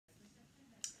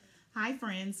Hi,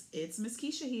 friends. It's Miss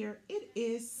Keisha here. It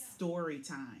is story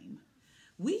time.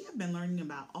 We have been learning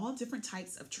about all different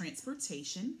types of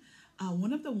transportation.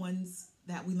 One of the ones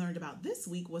that we learned about this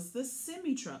week was the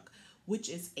semi truck, which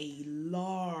is a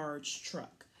large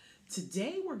truck.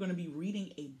 Today, we're going to be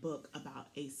reading a book about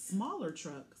a smaller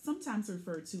truck, sometimes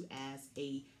referred to as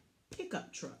a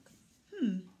pickup truck.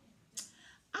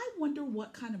 I wonder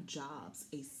what kind of jobs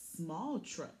a small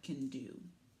truck can do.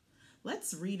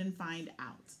 Let's read and find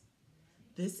out.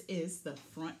 This is the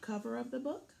front cover of the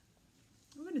book.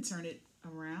 We're going to turn it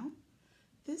around.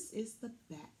 This is the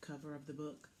back cover of the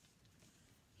book.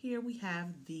 Here we have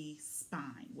the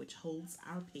spine, which holds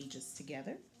our pages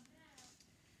together.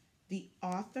 The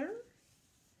author,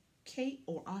 Kate,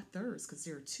 or authors, because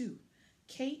there are two,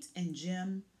 Kate and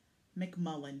Jim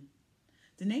McMullen.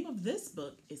 The name of this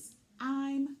book is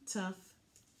I'm Tough.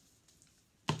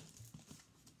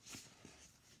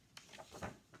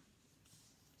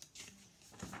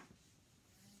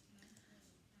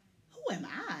 Who am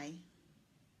I?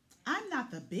 I'm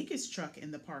not the biggest truck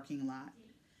in the parking lot,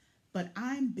 but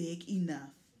I'm big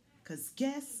enough. Because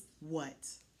guess what?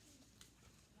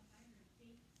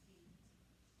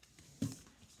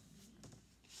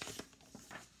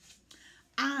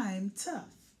 I'm tough.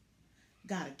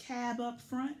 Got a cab up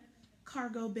front,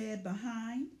 cargo bed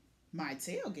behind, my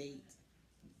tailgate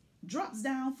drops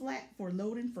down flat for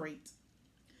loading freight.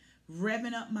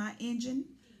 Revving up my engine,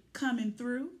 coming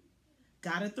through,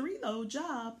 got a three-load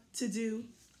job to do.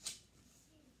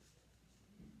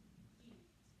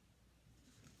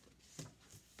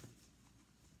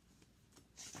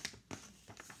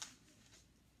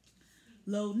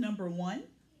 Load number one,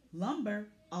 lumber,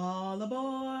 all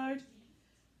aboard.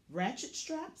 Ratchet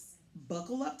straps,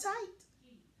 buckle up tight.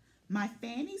 My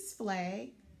fanny's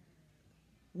flag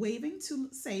waving to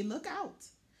say look out.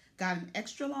 Got an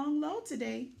extra long load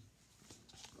today.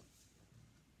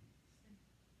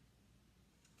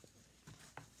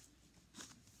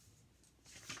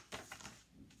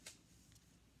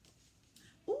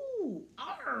 Ooh,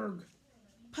 arg!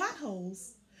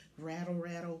 Potholes, rattle,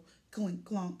 rattle, clink,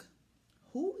 clunk.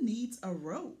 Who needs a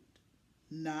road?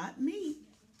 Not me.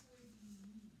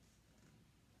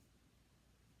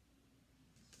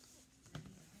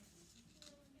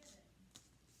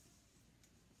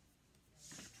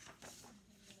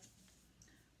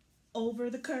 Over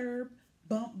the curb,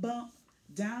 bump, bump,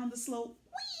 down the slope,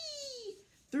 whee!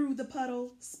 Through the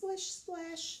puddle, splish,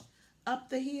 splash, up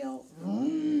the hill,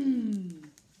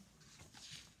 vroom.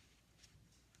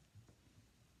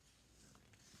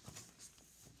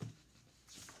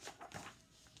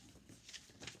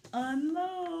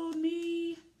 Unload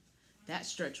me. That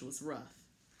stretch was rough.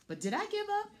 But did I give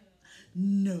up?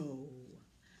 No.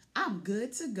 I'm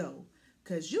good to go.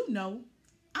 Because you know,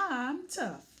 I'm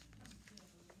tough.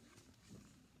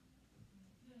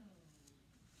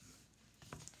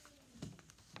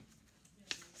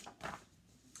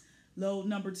 Load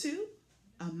number two,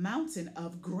 a mountain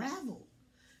of gravel.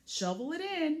 Shovel it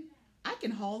in. I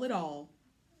can haul it all.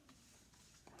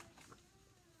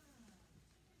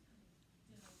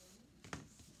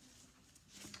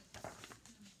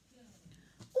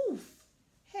 Oof,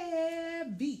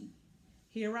 heavy.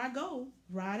 Here I go,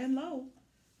 riding low.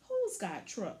 Who's got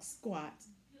truck squat?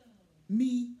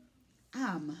 Me.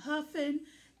 I'm huffing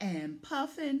and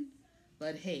puffing,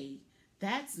 but hey,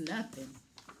 that's nothing.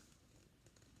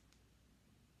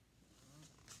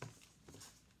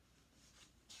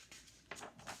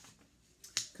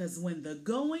 Cause when the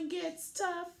going gets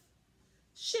tough,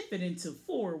 shift it into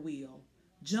four wheel.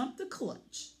 Jump the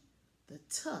clutch. The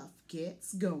tough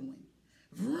gets going.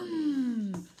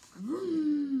 Vroom,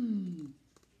 vroom.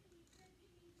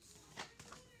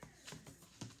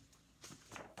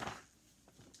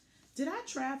 Did I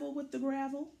travel with the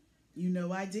gravel? You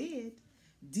know I did.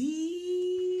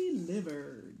 Delivered.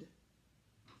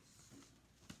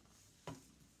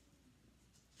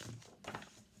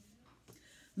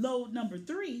 Load number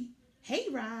three,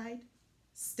 hayride.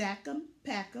 Stack 'em,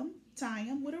 pack 'em, tie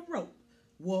 'em with a rope.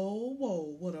 Whoa,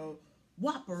 whoa, what a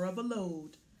whopper of a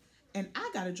load. And I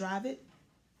gotta drive it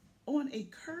on a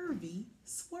curvy,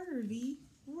 swervy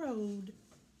road.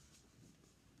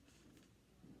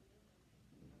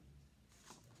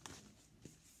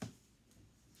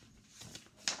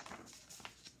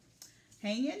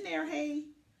 Hang in there, hey.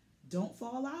 Don't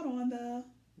fall out on the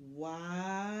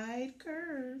wide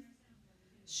curve.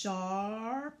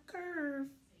 Sharp curve.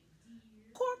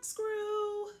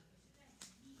 Corkscrew.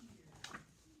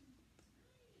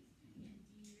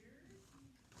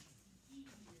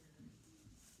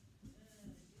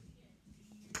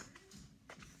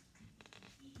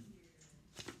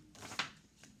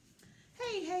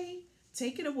 Hey, hey,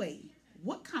 Take it away.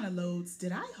 What kind of loads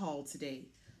did I haul today?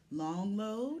 Long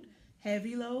load,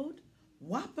 heavy load,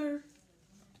 whopper.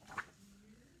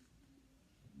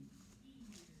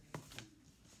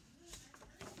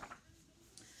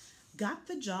 Got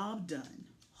the job done.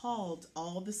 Hauled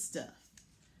all the stuff.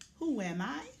 Who am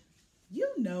I? You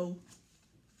know.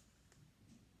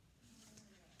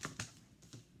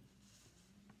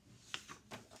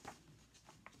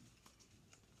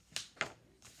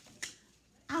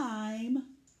 I'm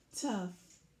tough.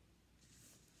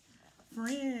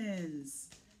 Friends,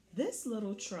 this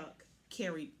little truck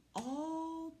carried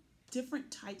all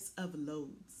different types of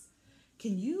loads.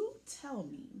 Can you tell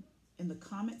me in the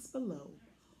comments below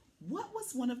what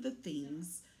was one of the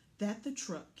things that the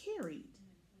truck carried?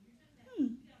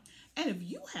 And if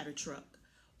you had a truck,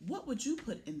 what would you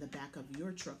put in the back of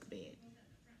your truck bed?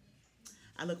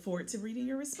 I look forward to reading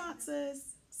your responses.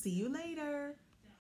 See you later.